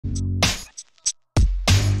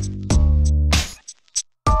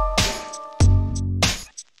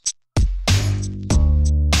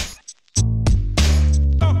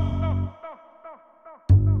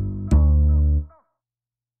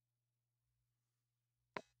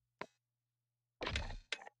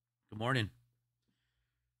morning.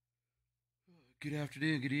 Good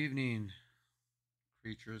afternoon, good evening.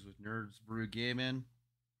 Creatures with Nerds Brew Gaming.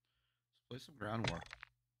 Let's play some Ground War.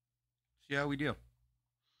 See how we do. How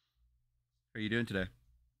are you doing today?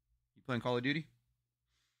 You playing Call of Duty?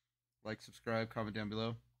 Like, subscribe, comment down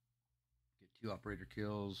below. Get 2 operator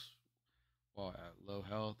kills while at low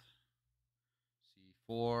health.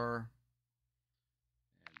 C4.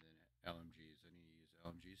 And then LMGs. I need to use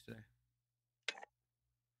LMGs today.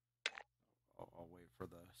 I'll wait for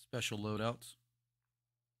the special loadouts.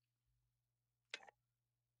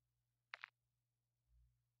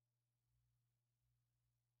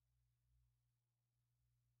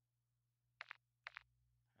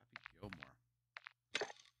 Happy Gilmore.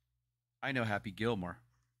 I know Happy Gilmore.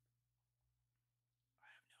 I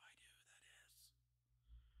have no idea who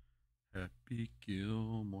that is. Happy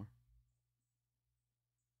Gilmore.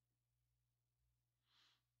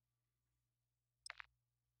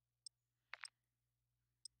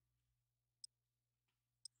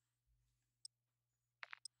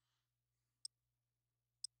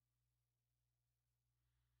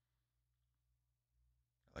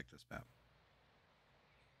 I like this map.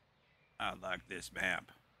 I like this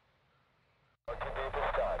map. Copy.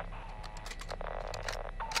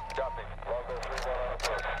 Longbow 3-1 on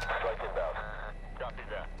approach. Strike inbound. Copy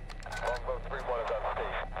that. Longbow 3-1 is on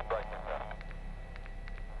station. Strike inbound.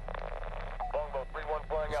 Longbow 3-1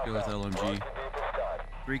 flying out. Let's go with LMG.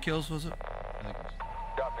 3 kills, was it? I think it was.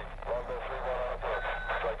 Copy. Longbow 3-1 on approach.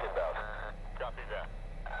 Strike inbound. Copy that.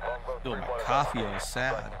 Longbow 3-1 Oh, my is coffee on is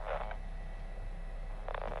station. sad.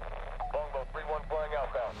 Longbow 3-1 flying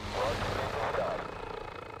outbound. Roger, in the sky.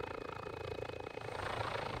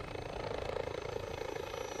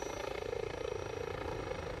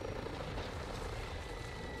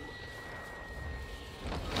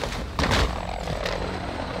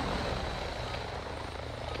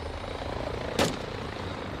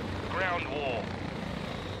 Ground War.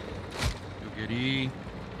 Go get E.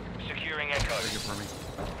 Securing Take it Echo. for me.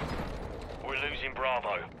 We're losing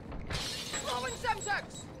Bravo. Throwing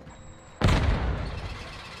Semtex!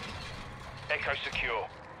 Echo secure.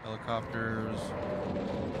 Helicopters.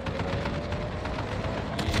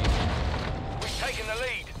 We've taken the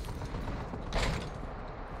lead.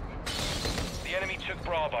 The enemy took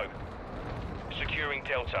Bravo. Securing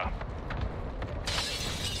Delta.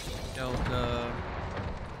 Delta.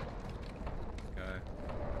 Okay.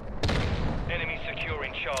 Enemy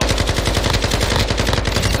securing Charlie.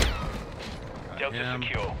 Got Delta him.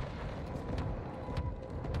 secure.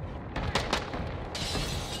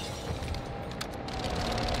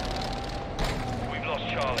 We've lost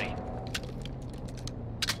Charlie.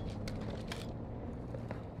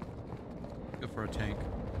 Go for a tank.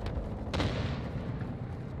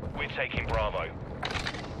 We're taking Bravo.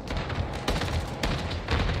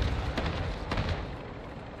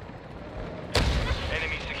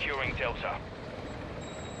 Enemy securing Delta.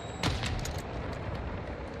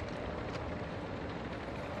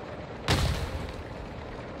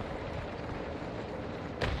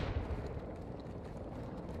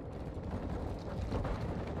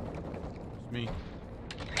 It's me.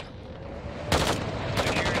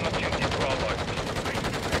 Securing objective Bravo.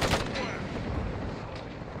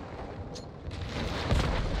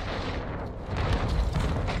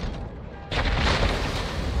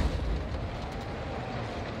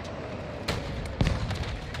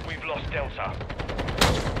 We've lost Delta.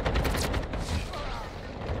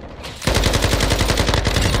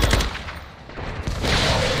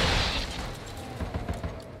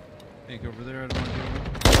 Tank over there. I don't want to do it.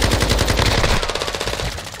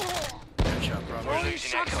 Good shot, Bravo. We're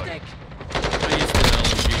losing Echo. I used the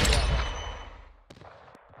LMG.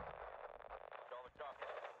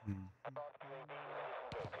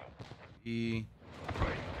 E.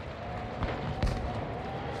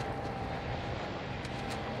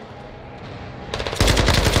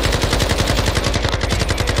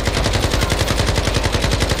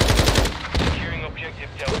 Securing objective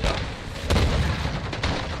Delta.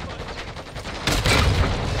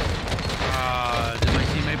 Did my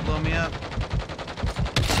teammate blow me up?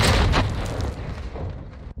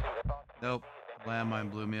 Nope. Landmine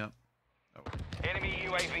blew me up. Oh. Enemy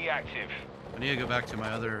UAV active. I need to go back to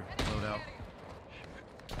my other loadout.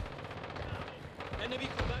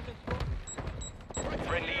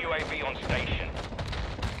 Friendly UAV on station.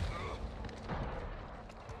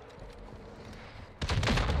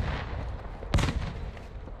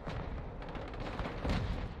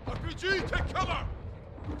 RPG, take cover!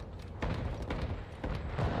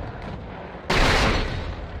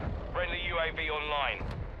 Friendly UAV online.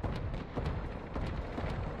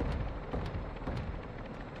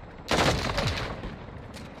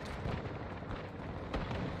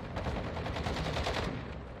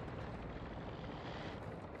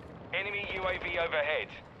 UAV overhead.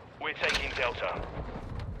 We're taking Delta.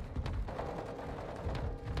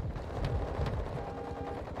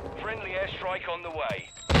 Friendly airstrike on the way.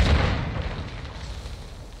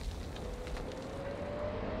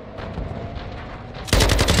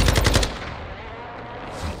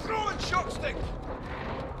 Throwing shock stick!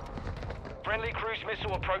 Friendly cruise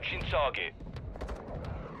missile approaching target.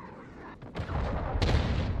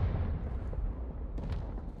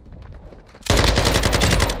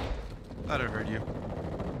 Thought I heard you.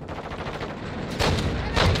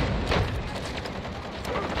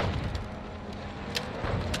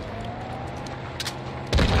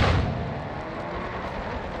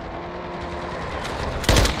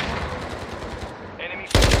 Enemy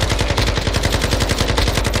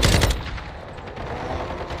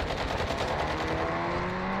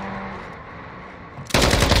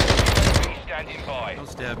standing by. Don't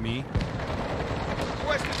stab me.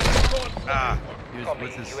 Western Squad. Ah, he was Copy.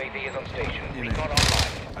 with his. UAV is on station. Teammate. Recon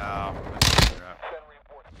online. Oh, Send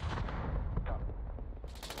reinforcements.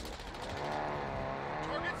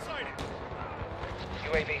 Target sighted.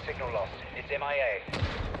 UAV signal lost. It's MIA.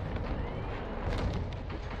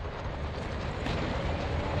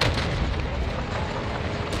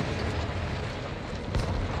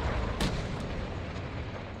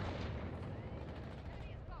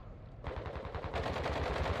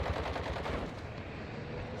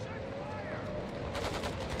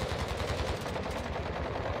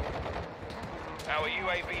 Our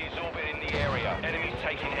UAV is orbiting the area. Enemies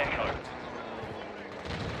taking Echo.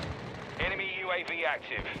 Enemy UAV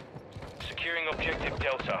active. Securing objective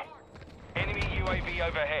Delta. Enemy UAV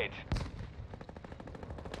overhead.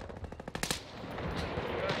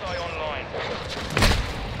 First eye online.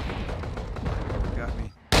 got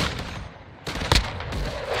me.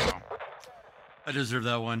 I deserve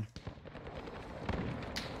that one.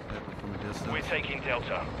 That one from a distance. We're taking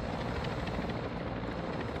Delta.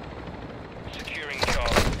 Securing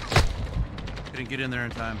Charlie. Couldn't get in there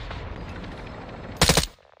in time.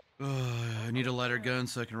 I need a lighter gun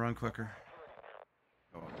so I can run quicker.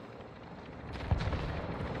 Oh.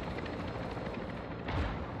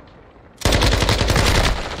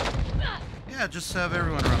 Yeah, just have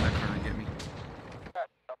everyone around that corner get me.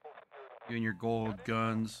 You and your gold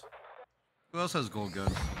guns. Who else has gold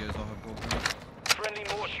guns? You guys all have gold guns? Friendly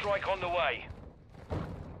mortar strike on the way.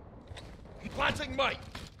 Planting Mike.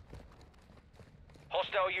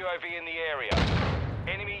 Hostile UAV in the area.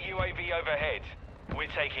 Enemy UAV overhead. We're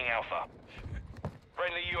taking Alpha.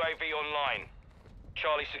 Friendly UAV online.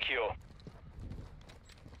 Charlie secure.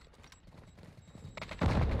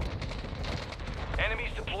 Enemies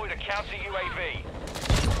deployed a counter UAV.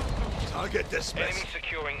 Target dismissed. Enemy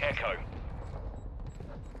securing Echo.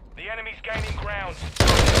 The enemy's gaining ground.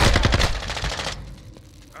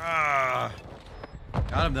 Ah,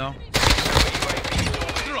 got him though. UAV is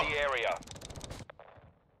orbiting the area.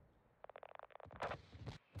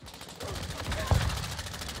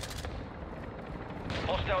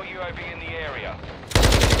 Hostile UAV in the area.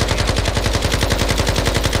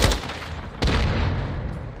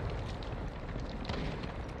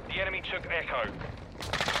 The enemy took Echo.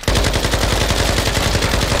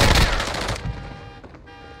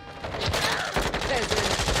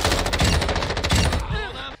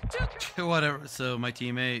 Whatever. So my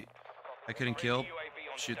teammate, I couldn't kill. UAV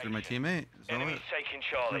on Shoot through my station. teammate. Is that Enemies it? taking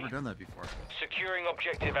Charlie. Never done that before. Securing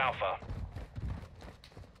objective Alpha.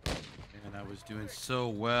 And I was doing so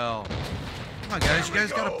well. Come on, guys. You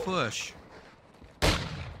guys gotta push.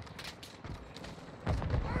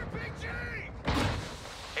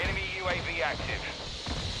 Enemy UAV active.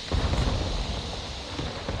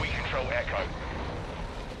 We control Echo.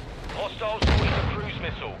 Hostiles launched a cruise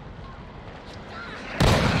missile.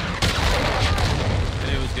 I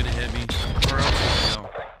knew it was gonna hit me. Where else you go?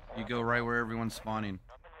 You go right where everyone's spawning.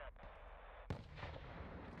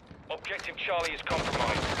 Objective Charlie is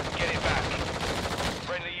compromised. Get it back.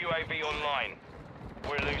 Friendly UAV online.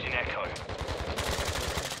 We're losing Echo.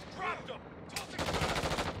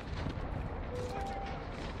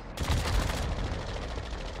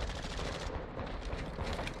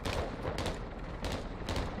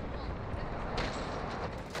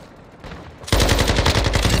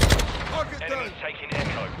 Target Enemies down. taking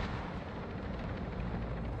Echo.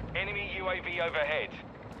 Enemy UAV overhead.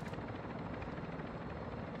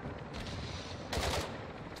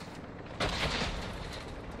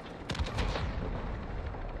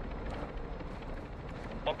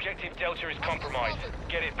 Objective Delta is compromised.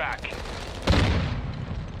 Get it back. Take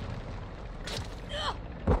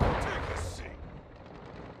a seat.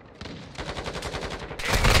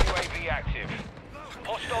 Enemy UAV active.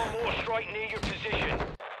 Hostile mortar strike near your position.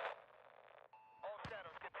 All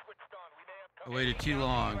shadows get switched on. We may have I waited too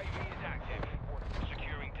long. UAV is active.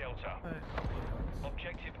 Securing Delta.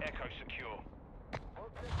 Objective Echo secure.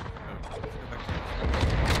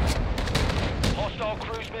 Hostile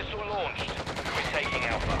cruise missile launched. We're taking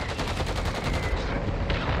Alpha.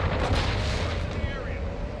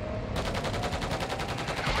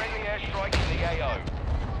 Friendly airstrike in the AO.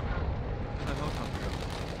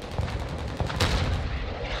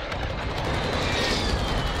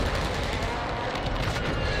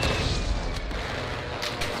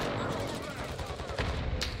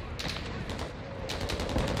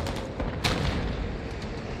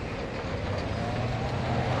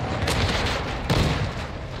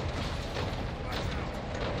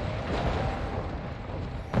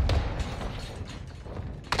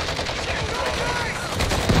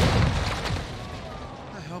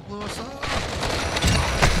 Blew us up.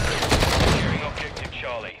 Securing objective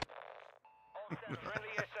Charlie. Friendly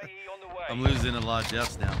SAE on the way. I'm losing a lot of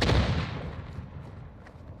deaths now.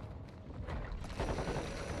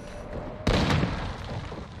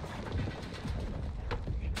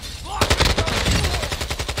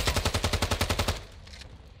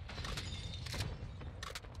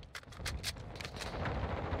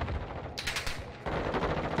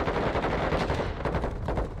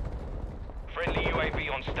 Friendly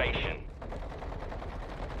UAV on station.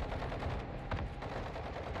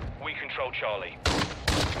 We control Charlie.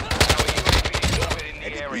 Our UAV is orbiting the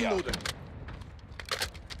Edit area. reloading.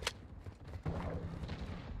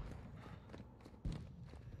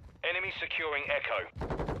 Enemy securing Echo.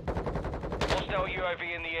 Hostile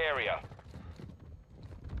UAV in the area.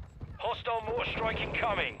 Hostile mortar strike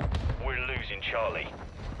incoming. We're losing Charlie.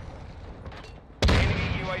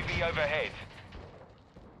 Enemy UAV overhead.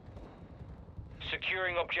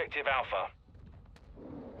 Securing objective Alpha.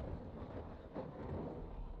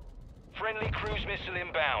 Friendly cruise missile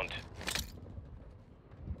inbound.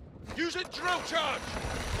 Using drill charge.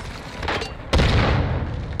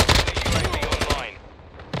 Friendly UAV online.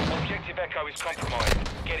 Objective Echo is compromised.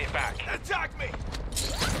 Get it back. Attack me.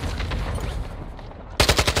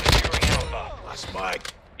 Securing Alpha. That's Mike.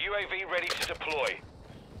 UAV ready to deploy.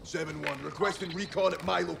 7-1, requesting recon at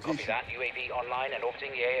my Copy location. that. UAV online and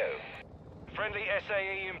orbiting the AO. Friendly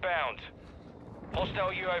SAE inbound.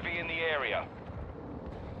 Hostile UAV in the area.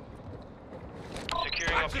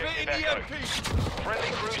 Securing Activating objective Echo. EMP.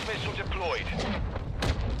 Friendly cruise missile deployed.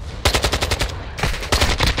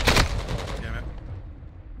 Damn it.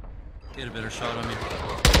 Get a better shot on me.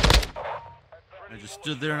 I just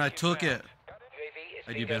stood there and I took it. UAV is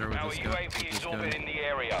I do better with Our this gun. UAV With is this gun. orbiting the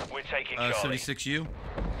area. We're taking Charlie. 76U.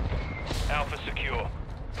 Alpha secure.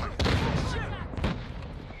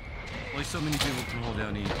 Only so many people can hold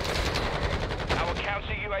down E. Our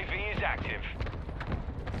counter UAV is active.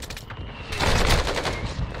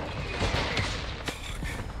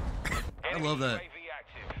 I love that. UAV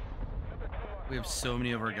active. We have so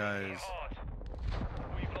many of our guys. Hard.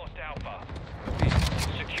 We've lost Alpha.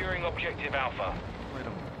 Securing objective Alpha. Wait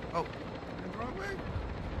a Oh, in the wrong way.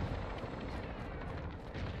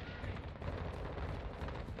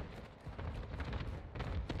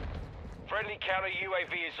 Friendly counter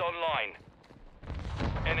UAV is online.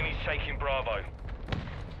 Enemies taking Bravo.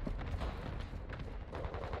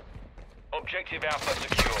 Objective Alpha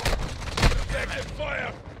secure. Effective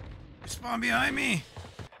fire. Spawn behind me.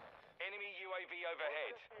 Enemy UAV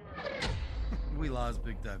overhead. We lost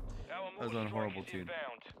big time. Our That was on a mortar horrible strike is tune.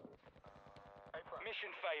 inbound. Mission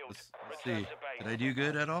failed. Let's Return see. to base. Did I do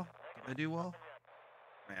good at all? Did I do well?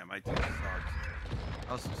 Man, my team sucks.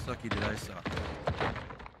 How sucky did I suck?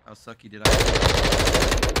 How sucky did I suck?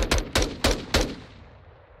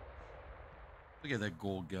 Look at that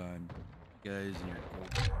gold gun. You guys and your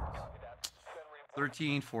gold guns.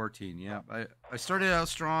 13, 14. Yeah, I started out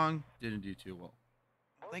strong. Didn't do too well.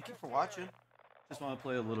 Thank you for watching. Just want to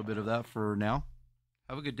play a little bit of that for now.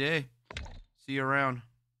 Have a good day. See you around.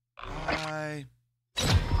 Bye.